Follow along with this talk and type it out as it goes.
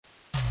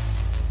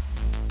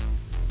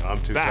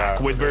I'm too Back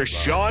tired with for that,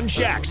 Vershawn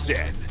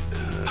Jackson.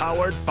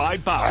 Powered by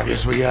Bauer. I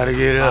guess we got to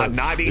get up. On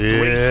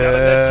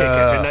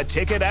 93.7 The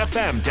Ticket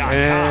and theticketfm.com.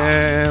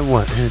 And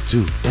 1 and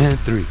 2 and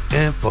 3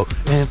 and 4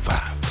 and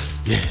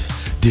 5. Yeah,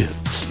 dip.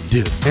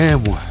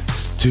 And 1,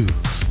 2,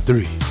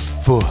 3,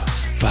 4,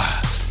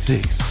 5,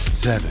 6,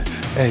 7,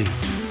 8.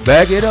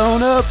 Back it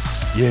on up.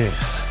 Yeah.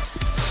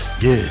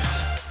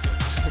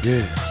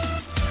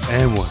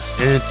 And 1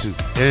 and 2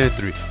 and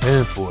 3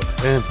 and 4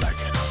 and back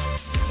it up.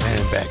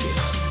 And back it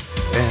up.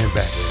 And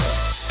back it up.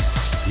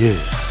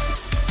 Yeah.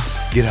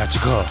 Get out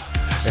your car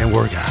and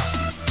work out.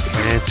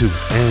 And 2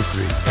 and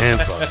 3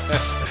 and 4.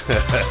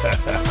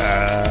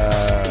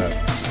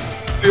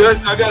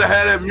 I gotta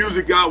have that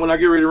music out when I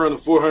get ready to run the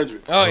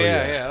 400. Oh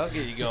yeah, I'll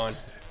get you going.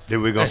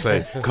 Then we're gonna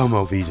say, come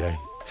on, VJ.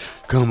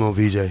 Come on,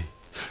 VJ.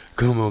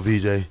 Come on,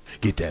 VJ.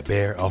 Get that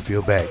bear off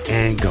your back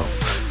and go.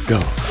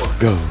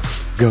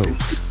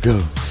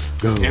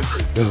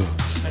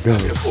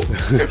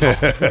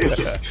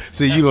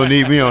 See, you gonna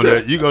need me on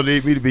that. You gonna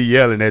need me to be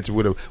yelling at you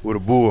with a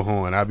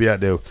bullhorn. I'll be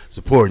out there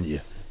supporting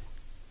you.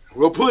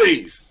 Well,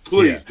 please,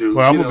 dude.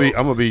 Well, I'm gonna be.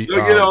 All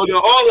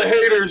the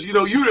haters.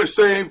 You're the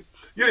same.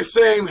 You're the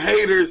same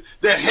haters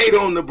that hate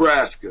on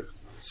Nebraska.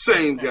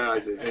 Same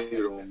guys that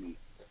hate on me.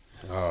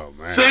 Oh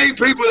man. Same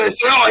people that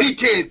say, "Oh, he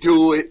can't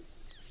do it."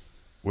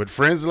 With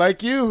friends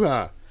like you,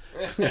 huh?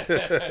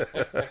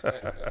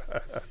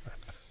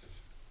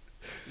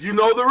 You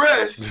know the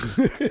rest.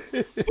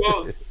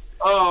 So,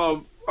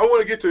 I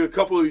want to get to a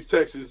couple of these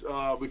texts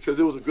because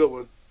it was a good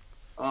one.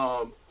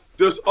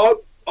 Does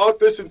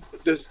authenticity?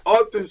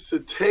 I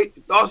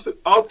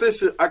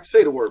can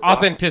say the word.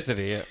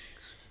 Authenticity. Yeah.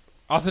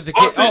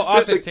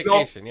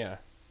 Authentication. Yeah.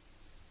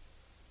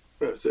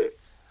 That's it.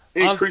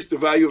 Increase the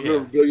value of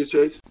memorabilia,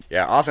 Chase.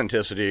 Yeah,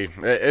 authenticity.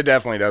 It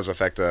definitely does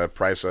affect the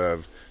price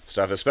of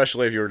stuff,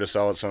 especially if you were to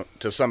sell it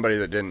to somebody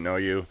that didn't know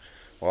you.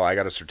 Well, I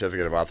got a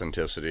certificate of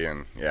authenticity,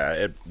 and yeah,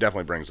 it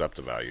definitely brings up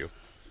the value.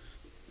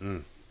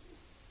 Mm.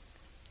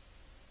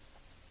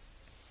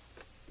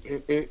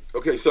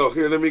 Okay, so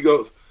here, let me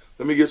go.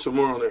 Let me get some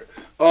more on there.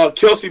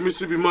 Kelsey,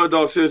 Mississippi Mud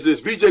Dog says this.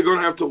 VJ going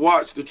to have to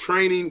watch the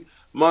training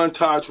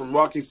montage from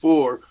Rocky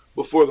IV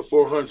before the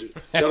 400.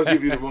 That'll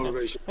give you the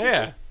motivation.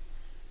 Yeah,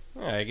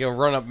 you go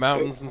run up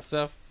mountains and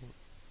stuff.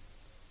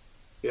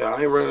 Yeah,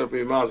 I ain't running up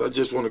any miles. I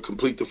just want to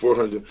complete the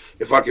 400.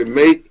 If I can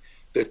make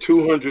the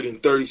 200 in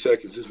 30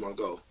 seconds is my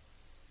goal.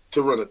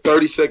 To run a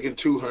 30-second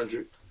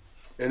 200.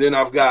 And then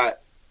I've got,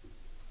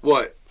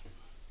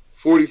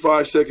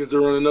 45 seconds to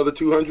run another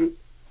 200?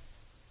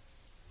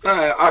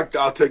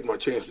 I'll take my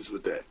chances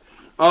with that.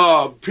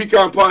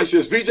 Pecan Pie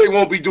says, VJ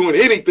won't be doing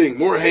anything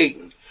more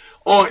hating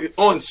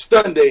on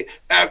Sunday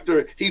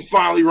after he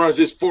finally runs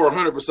his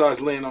 400 besides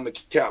laying on the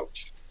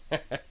couch.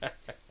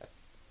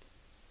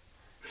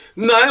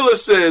 Nyla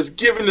says,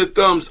 giving the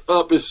thumbs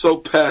up is so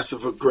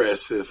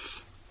passive-aggressive.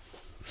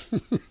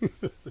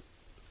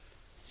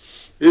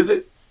 Is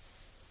it?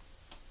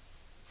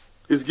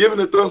 Is giving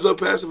the thumbs up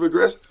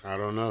passive-aggressive? I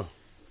don't know.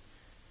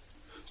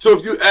 So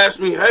if you ask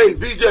me, hey,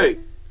 VJ,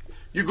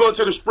 you going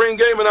to the spring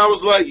game? And I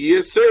was like,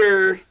 yes,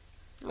 sir.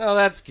 No,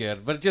 that's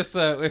good. But just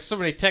if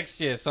somebody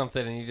texts you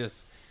something and you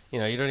just, you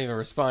don't even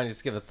respond, you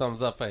just give a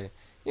thumbs up, you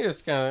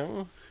just kind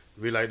of...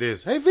 Be like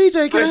this. Hey,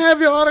 VJ, can I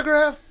have your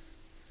autograph?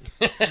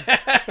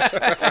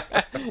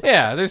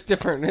 Yeah, there's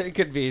different. It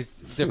could be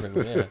different.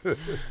 Yeah.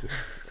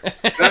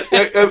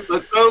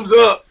 The thumbs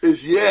up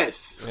is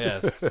yes.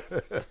 Yes.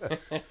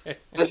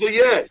 That's a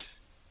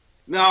yes.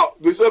 Now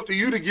it's up to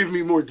you to give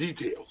me more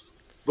details.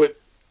 But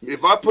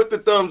if I put the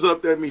thumbs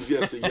up, that means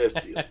yes to yes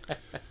deal.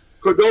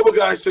 Cordoba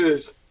guy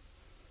says,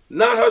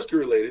 not Husker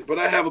related, but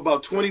I have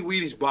about 20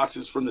 Wheaties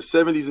boxes from the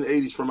 70s and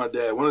 80s from my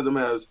dad. One of them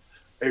has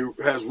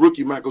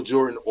rookie Michael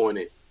Jordan on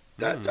it.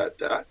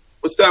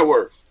 What's that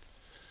worth?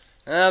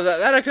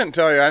 That I couldn't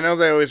tell you. I know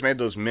they always made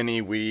those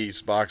mini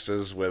Wheaties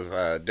boxes with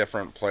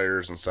different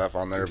players and stuff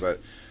on there, but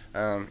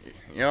I'm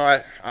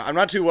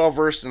not too well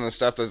versed in the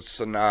stuff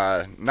that's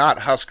not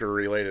Husker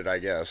related, I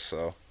guess.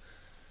 So,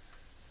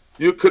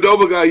 you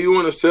Cordoba guy, you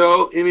want to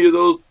sell any of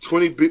those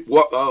 20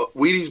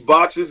 Wheaties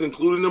boxes,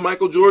 including the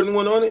Michael Jordan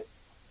one on it?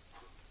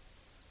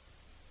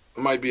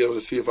 I might be able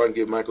to see if I can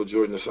get Michael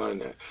Jordan to sign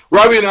that.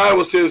 Robbie in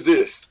Iowa says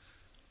this.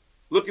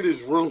 Look at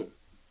his room.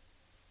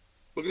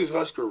 Look at his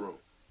Husker room.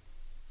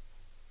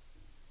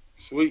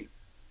 Sweet.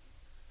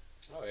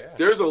 Oh, yeah.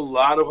 There's a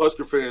lot of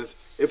Husker fans.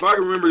 If I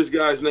can remember this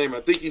guy's name,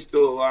 I think he's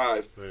still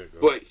alive.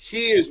 But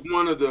he is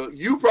one of the –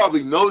 you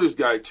probably know this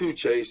guy too,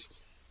 Chase.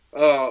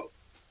 I'm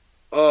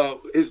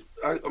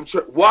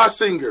sure –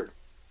 Wasinger.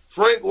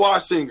 Frank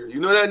Wasinger.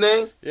 You know that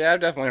name? Yeah, I've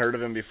definitely heard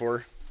of him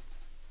before.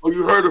 Oh,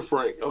 you heard of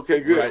Frank. Okay,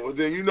 good. Right. Well,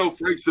 then you know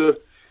Frank's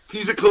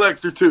he's a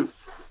collector too.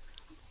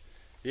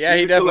 Yeah,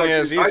 he definitely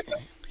is.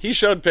 He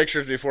showed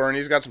pictures before, and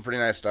he's got some pretty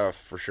nice stuff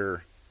for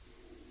sure.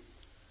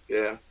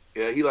 Yeah,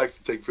 he likes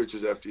to take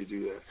pictures after you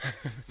do that.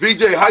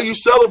 VJ, how you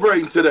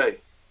celebrating today?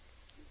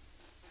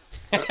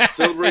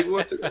 Celebrating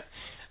what today?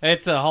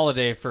 It's a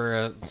holiday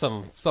for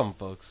some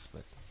folks,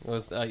 but it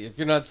was, if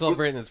you're not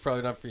celebrating, it's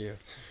probably not for you.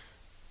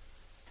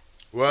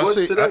 Well, What's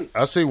today?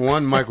 I see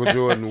one Michael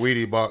Jordan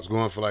Wheatie box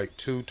going for like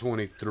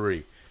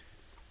 $223.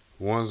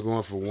 One's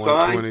going for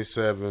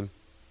 $127.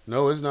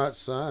 No, it's not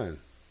signed.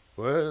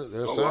 Well,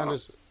 they're signed wow.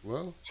 as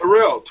well.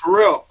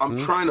 Terrell, I'm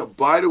trying to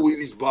buy the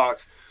Wheaties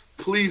box.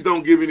 Please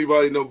don't give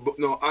anybody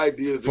no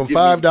ideas. From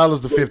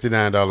 $5 to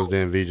 $59,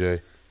 then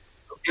VJ.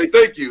 Okay,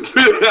 thank you.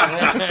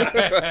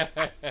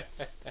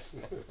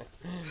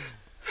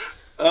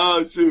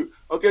 Shoot.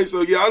 Okay,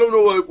 so yeah, I don't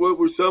know what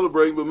we're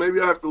celebrating, but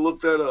maybe I have to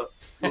look that up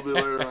a little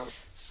bit later on.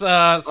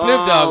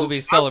 Snoop Dogg will be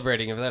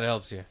celebrating if that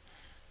helps you.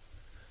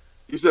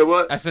 You said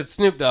what? I said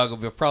Snoop Dogg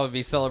will probably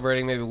be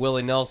celebrating. Maybe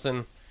Willie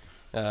Nelson.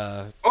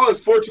 It's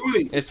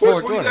 420. It's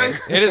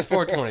 420. It is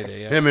 420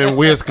 day. Yeah. Him and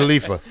Wiz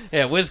Khalifa.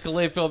 Yeah, Wiz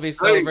Khalifa will be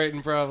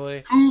celebrating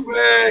probably. Too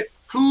bad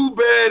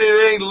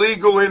it ain't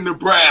legal in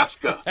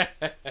Nebraska.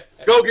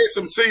 Go get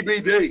some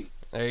CBD.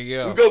 There you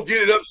go. You go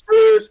get it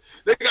upstairs.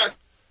 They got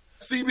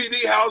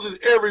CBD houses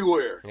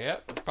everywhere.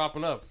 Yep, it's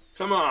popping up.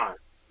 Come on.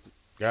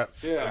 Got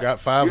You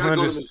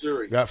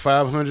 500. Got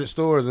 500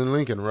 stores in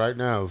Lincoln right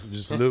now.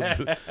 Just look.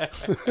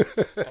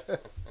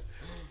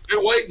 They're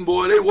waiting,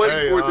 boy. They're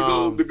waiting for it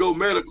to go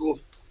medical.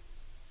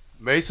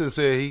 Mason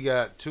said he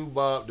got 2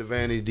 Bob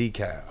Devaney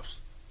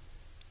decals.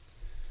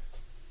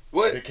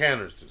 What?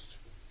 Decanters.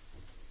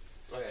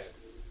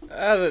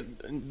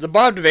 The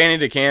Bob Devaney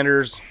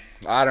decanters,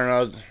 I don't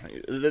know.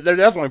 They're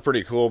definitely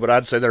pretty cool, but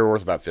I'd say they're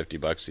worth about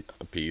 $50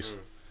 a piece.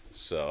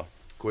 So,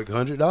 Quick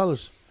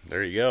 $100.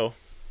 there you go.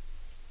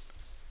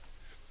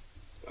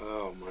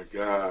 Oh my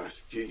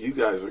gosh, you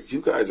guys are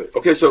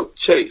okay. So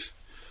Chase,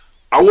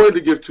 I wanted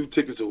to give 2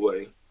 tickets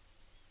away,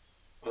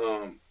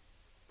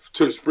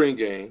 to the spring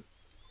game.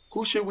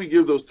 Who should we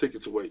give those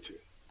tickets away to?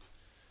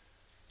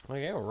 Well,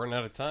 yeah, we're running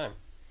out of time.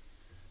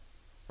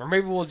 Or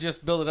maybe we'll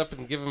just build it up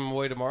and give them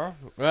away tomorrow.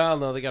 Well,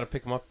 no, they got to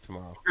pick them up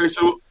tomorrow. Okay,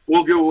 so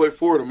we'll give away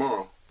 4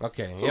 tomorrow.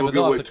 Okay, So yeah, we'll but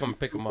they'll give have to away come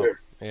pick 2 them up.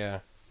 there. Yeah.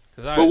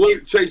 But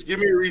wait, Chase, give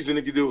me a reason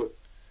if you do it.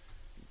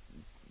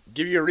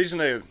 Give you a reason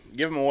to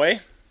give them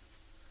away?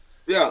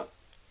 Yeah.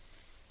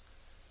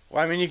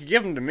 Well, I mean, you can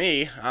give them to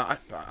me.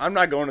 I'm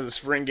not going to the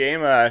spring game,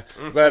 but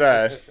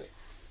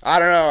I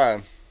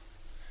don't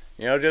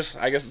know. Just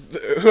I guess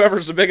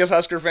whoever's the biggest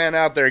Husker fan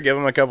out there, give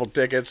them a couple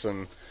tickets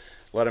and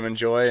let them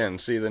enjoy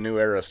and see the new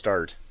era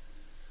start.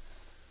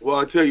 Well,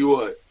 I tell you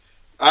what,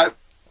 I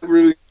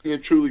really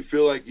and truly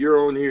feel like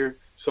you're on here.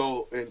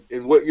 So,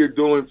 and what you're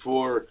doing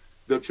for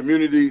the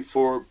community,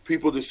 for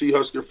people to see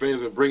Husker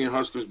fans and bringing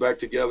Huskers back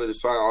together to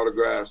sign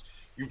autographs,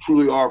 you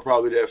truly are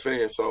probably that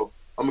fan. So,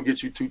 I'm gonna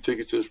get you 2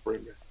 tickets to the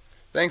spring game.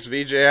 Thanks,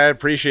 VJ. I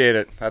appreciate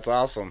it. That's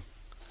awesome.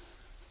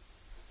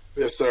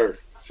 Yes, sir.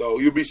 So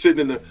you'll be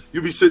sitting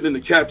in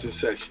the captain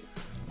section.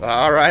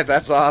 All right,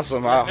 that's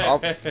awesome.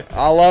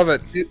 I'll love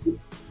it.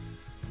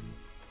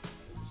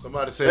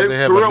 Somebody said they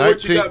have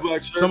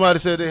Somebody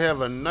said they have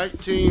a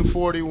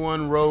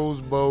 1941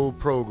 Rose Bowl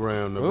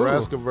program,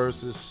 Nebraska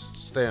versus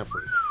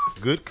Stanford.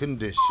 Good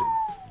condition.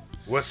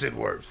 What's it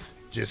worth?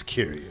 Just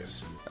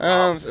curious.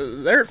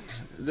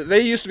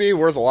 They used to be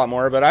worth a lot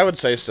more, but I would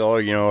say still,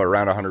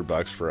 around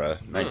 $100 for a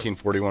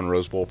 1941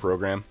 Rose Bowl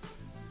program.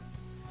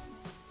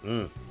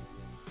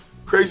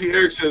 Crazy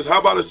Eric says, "How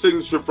about a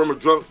signature from a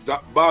drunk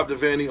Bob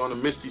Devaney on a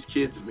Misty's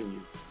Kids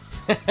menu?"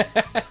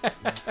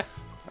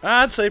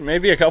 I'd say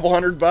maybe a couple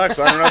 $100.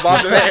 I don't know,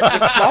 Bob Devaney.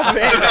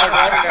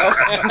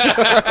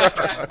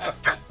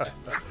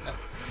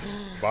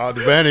 Bob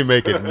Devaney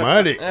making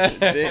money.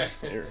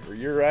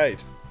 You're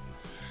right.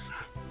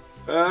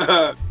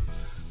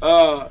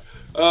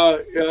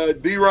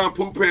 D-Ron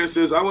Poopan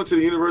says, "I went to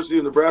the University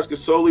of Nebraska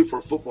solely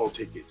for football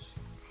tickets."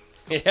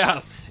 Yeah,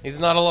 he's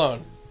not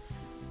alone.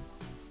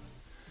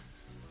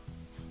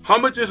 How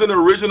much is an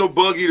original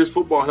Bug Eaters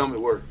football helmet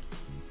worth?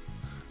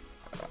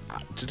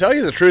 To tell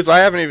you the truth, I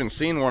haven't even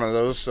seen one of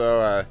those,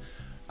 so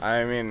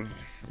I mean,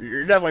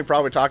 you're definitely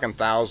probably talking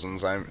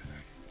thousands. I don't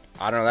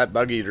know, that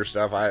Bug Eater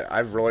stuff,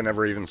 I've really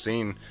never even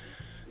seen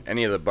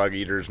any of the Bug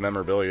Eaters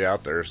memorabilia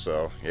out there,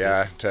 so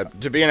yeah,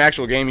 to be an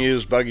actual game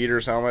used Bug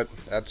Eaters helmet,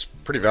 that's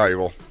pretty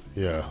valuable.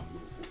 Yeah.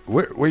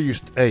 Where you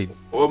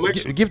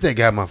give that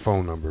guy my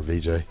phone number,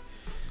 VJ. I'm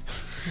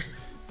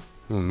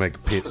gonna make a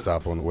pit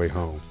stop on the way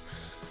home.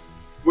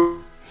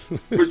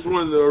 Which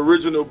one, the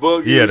original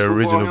Bug Eater? Yeah, the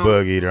original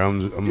Bug Eater.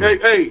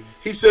 Hey,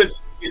 he says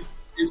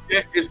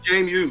it's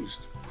game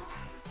used.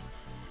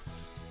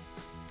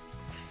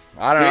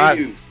 I don't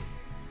know.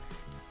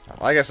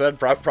 Like I said,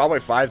 probably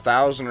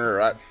 5,000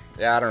 or I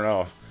don't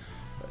know.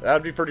 That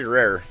would be pretty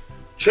rare.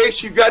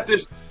 Chase, you've got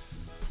this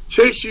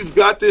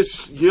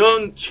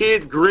young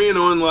kid grin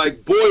on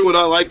like, boy, would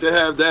I like to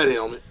have that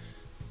helmet.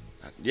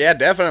 Yeah,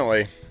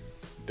 definitely.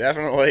 That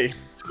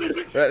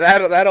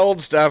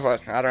old stuff, I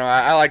don't know.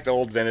 I like the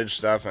old vintage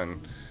stuff,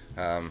 and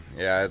I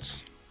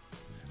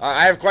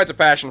have quite the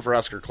passion for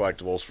Husker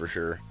collectibles for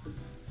sure.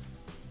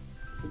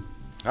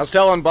 I was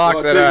telling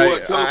Bach that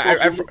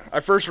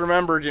I first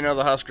remembered,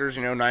 the Huskers,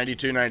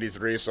 92,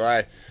 93,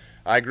 so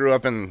I grew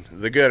up in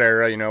the good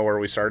era, where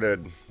we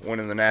started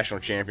winning the national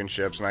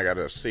championships, and I got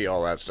to see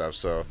all that stuff,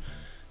 so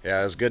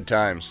yeah, it was good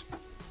times.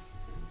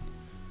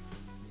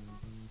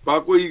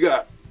 Bach, what you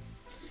got?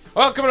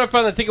 Well, coming up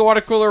on the Ticket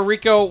Water Cooler,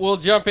 Rico will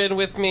jump in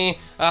with me.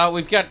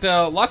 We've got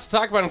lots to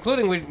talk about,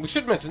 including, we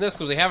should mention this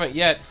because we haven't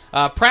yet,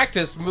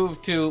 practice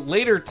moved to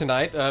later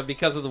tonight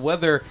because of the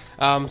weather.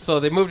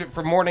 So they moved it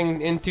from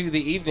morning into the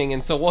evening.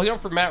 And so we'll hear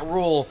from Matt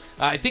Rule,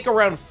 I think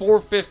around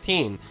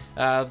 4:15.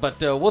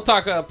 But we'll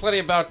talk plenty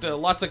about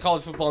lots of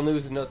college football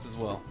news and notes as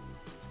well.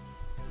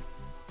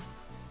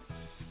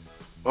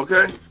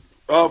 Okay.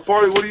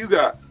 Farley, what do you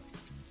got?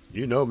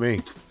 You know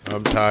me.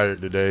 I'm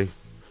tired today.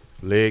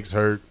 Legs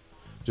hurt.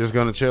 Just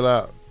gonna chill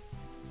out.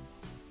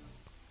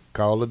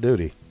 Call of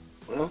Duty.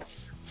 Well,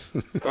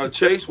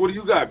 Chase, what do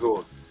you got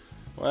going?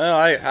 Well,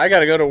 I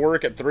got to go to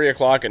work at 3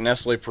 o'clock at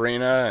Nestle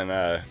Purina,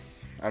 and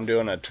I'm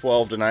doing a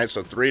 12 tonight,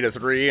 so 3 to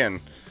 3. And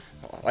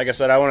like I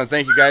said, I want to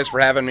thank you guys for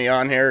having me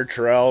on here,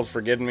 Terrell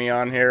for getting me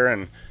on here,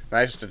 and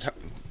nice to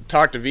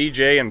talk to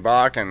VJ and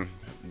Bach, and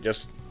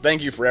just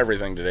thank you for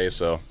everything today.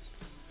 So.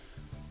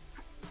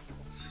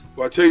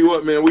 Well, I tell you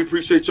what, man, we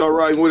appreciate y'all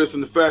riding with us in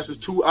the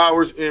fastest 2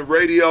 hours in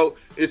radio.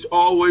 It's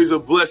always a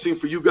blessing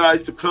for you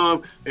guys to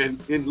come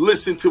and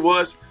listen to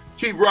us.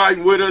 Keep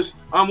riding with us.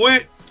 I'm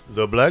with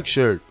the Black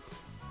Shirt.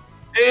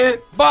 And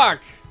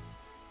Bach.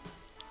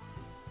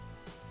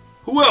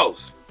 Who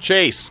else?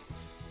 Chase.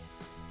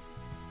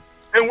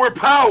 And we're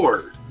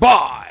powered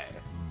by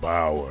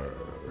Bauer.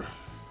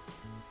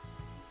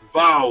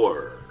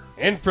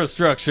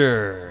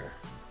 Infrastructure.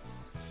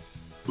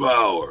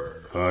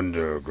 Bauer.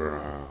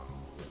 Underground.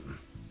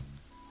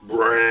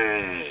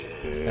 Brand.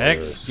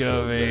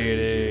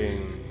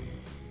 Excavating.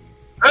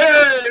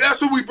 Hey,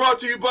 that's what we brought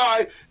to you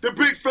by the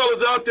big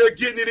fellas out there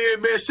getting it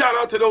in, man. Shout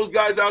out to those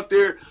guys out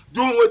there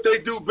doing what they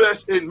do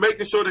best and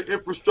making sure the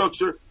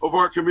infrastructure of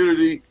our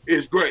community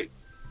is great.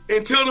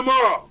 Until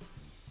tomorrow,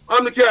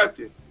 I'm the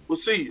captain. We'll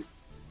see you.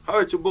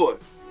 Holla at your boy.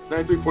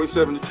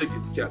 93.7 The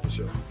Ticket, Captain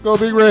Show. Go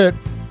Big Red.